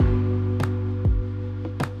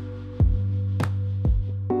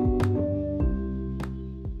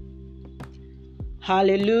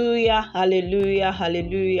Hallelujah, hallelujah,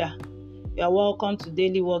 hallelujah. You are welcome to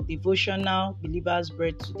Daily Walk Devotional, Believer's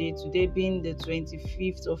Bread today being the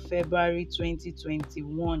 25th of February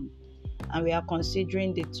 2021. And we are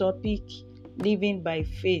considering the topic, Living by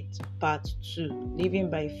Faith, Part 2. Living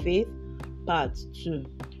by Faith, Part 2.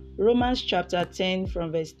 Romans chapter 10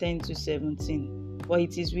 from verse 10 to 17. For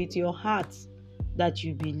it is with your heart that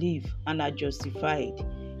you believe and are justified.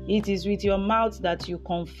 It is with your mouth that you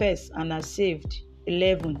confess and are saved.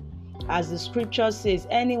 11. As the scripture says,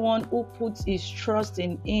 anyone who puts his trust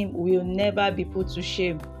in him will never be put to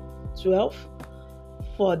shame. 12.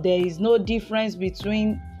 For there is no difference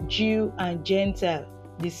between Jew and Gentile.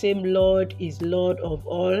 The same Lord is Lord of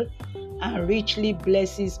all and richly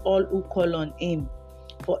blesses all who call on him.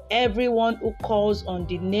 For everyone who calls on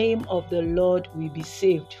the name of the Lord will be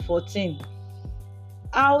saved. 14.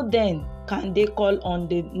 How then can they call on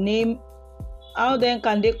the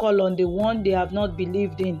one they have not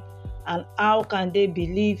believed in? And how can they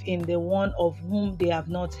believe in the one of whom they have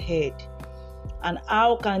not heard? And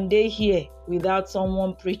how can they hear without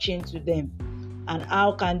someone preaching to them? And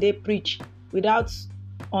how can they preach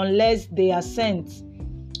unless they are sent?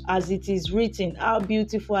 As it is written, how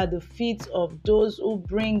beautiful are the feet of those who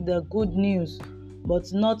bring the good news,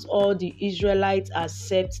 but not all the Israelites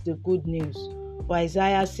accept the good news. For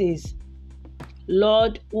Isaiah says,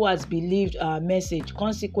 Lord, who has believed our message?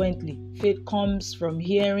 Consequently, faith comes from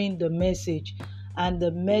hearing the message, and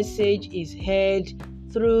the message is heard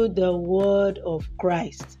through the word of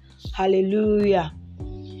Christ. Hallelujah.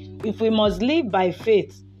 If we must live by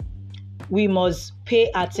faith, we must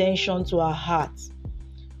pay attention to our hearts,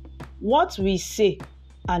 what we say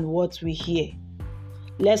and what we hear.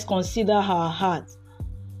 Let's consider our heart.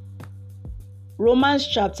 Romans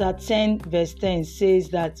chapter 10 verse 10 says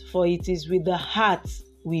that for it is with the heart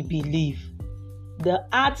we believe. The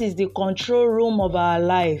heart is the control room of our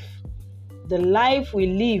life. The life we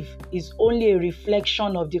live is only a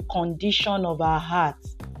reflection of the condition of our heart.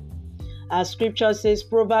 As scripture says,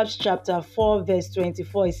 Proverbs chapter 4 verse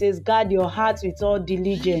 24, it says, guard your heart with all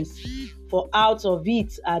diligence, for out of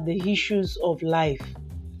it are the issues of life.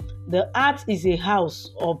 The heart is a house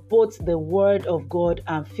of both the word of God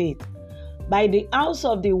and faith. By the house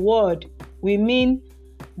of the word, we mean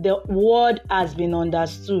the word has been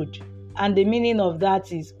understood. And the meaning of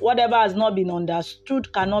that is whatever has not been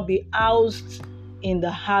understood cannot be housed in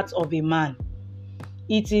the heart of a man.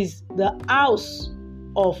 It is the house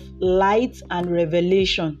of light and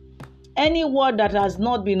revelation. Any word that has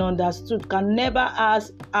not been understood can never have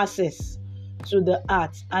access to the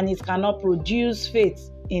heart, and it cannot produce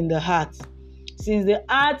faith in the heart. Since the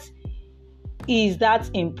heart is that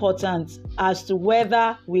important as to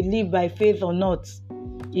whether we live by faith or not,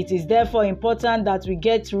 it is therefore important that we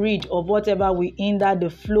get rid of whatever will hinder the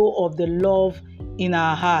flow of the love in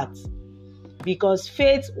our hearts, because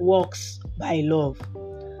faith works by love.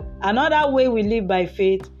 Another way we live by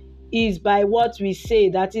faith is by what we say,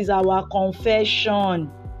 that is our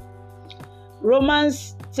confession.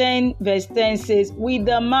 Romans 10 verse 10 says, with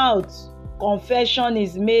the mouth confession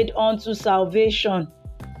is made unto salvation.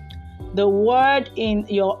 The word in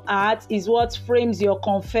your heart is what frames your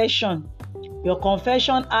confession. Your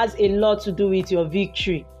confession has a lot to do with your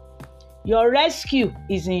victory. Your rescue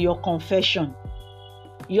is in your confession.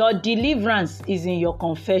 Your deliverance is in your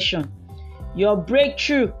confession. Your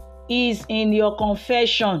breakthrough is in your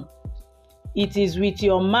confession. It is with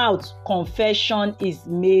your mouth confession is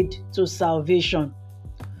made to salvation.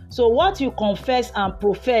 So what you confess and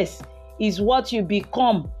profess is what you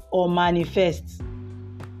become or manifest.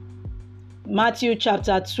 Matthew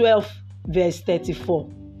chapter 12 verse 34.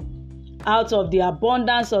 Out of the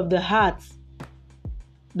abundance of the heart,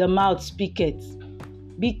 the mouth speaketh.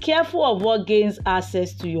 Be careful of what gains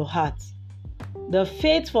access to your heart. The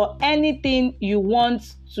faith for anything you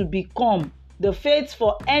want to become, the faith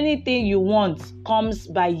for anything you want comes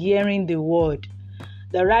by hearing the word.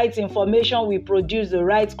 The right information will produce the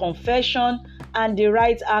right confession and the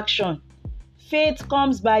right action. Faith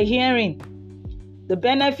comes by hearing. The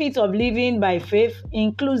benefit of living by faith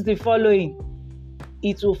includes the following.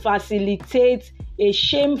 It will facilitate a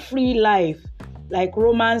shame-free life. Like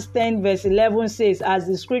Romans 10 verse 11 says, as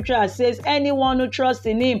the scripture says, anyone who trusts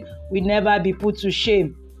in him will never be put to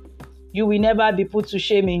shame. You will never be put to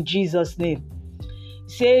shame in Jesus' name.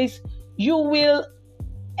 It says, you will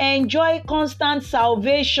enjoy constant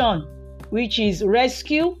salvation, which is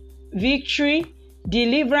rescue, victory,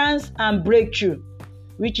 deliverance, and breakthrough,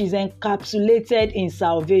 which is encapsulated in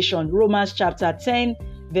salvation. Romans chapter 10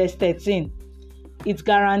 verse 13. It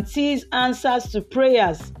guarantees answers to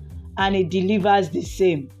prayers and it delivers the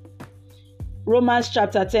same. Romans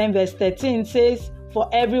chapter 10 verse 13 says, for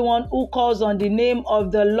everyone who calls on the name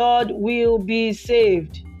of the Lord will be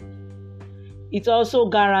saved. It also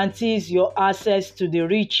guarantees your access to the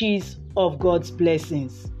riches of God's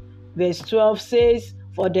blessings. Verse 12 says,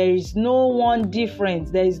 "For there is no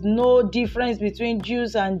difference between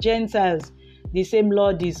Jews and Gentiles. The same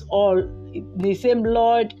Lord is Lord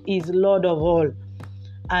of all,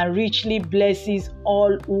 and richly blesses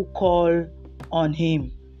all who call on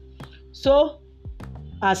him." So,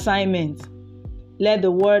 assignment. Let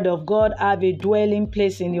the word of God have a dwelling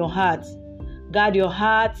place in your heart. Guard your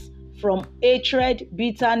heart from hatred,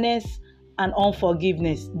 bitterness, and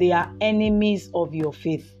unforgiveness. They are enemies of your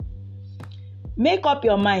faith. Make up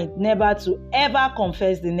your mind never to ever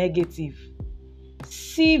confess the negative.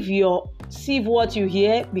 Sieve what you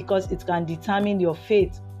hear, because it can determine your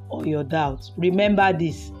faith or your doubt. Remember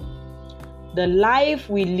this: the life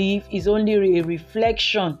we live is only a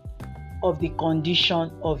reflection of the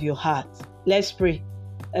condition of your heart. Let's pray.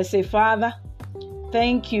 Let's say, Father,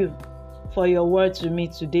 thank you for your word to me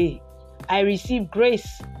today. I receive grace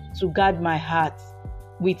to guard my heart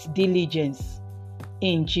with diligence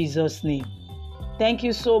in Jesus' name. Thank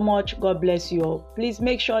you so much. God bless you all. Please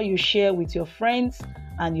make sure you share with your friends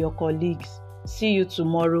and your colleagues. See you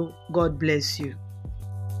tomorrow. God bless you.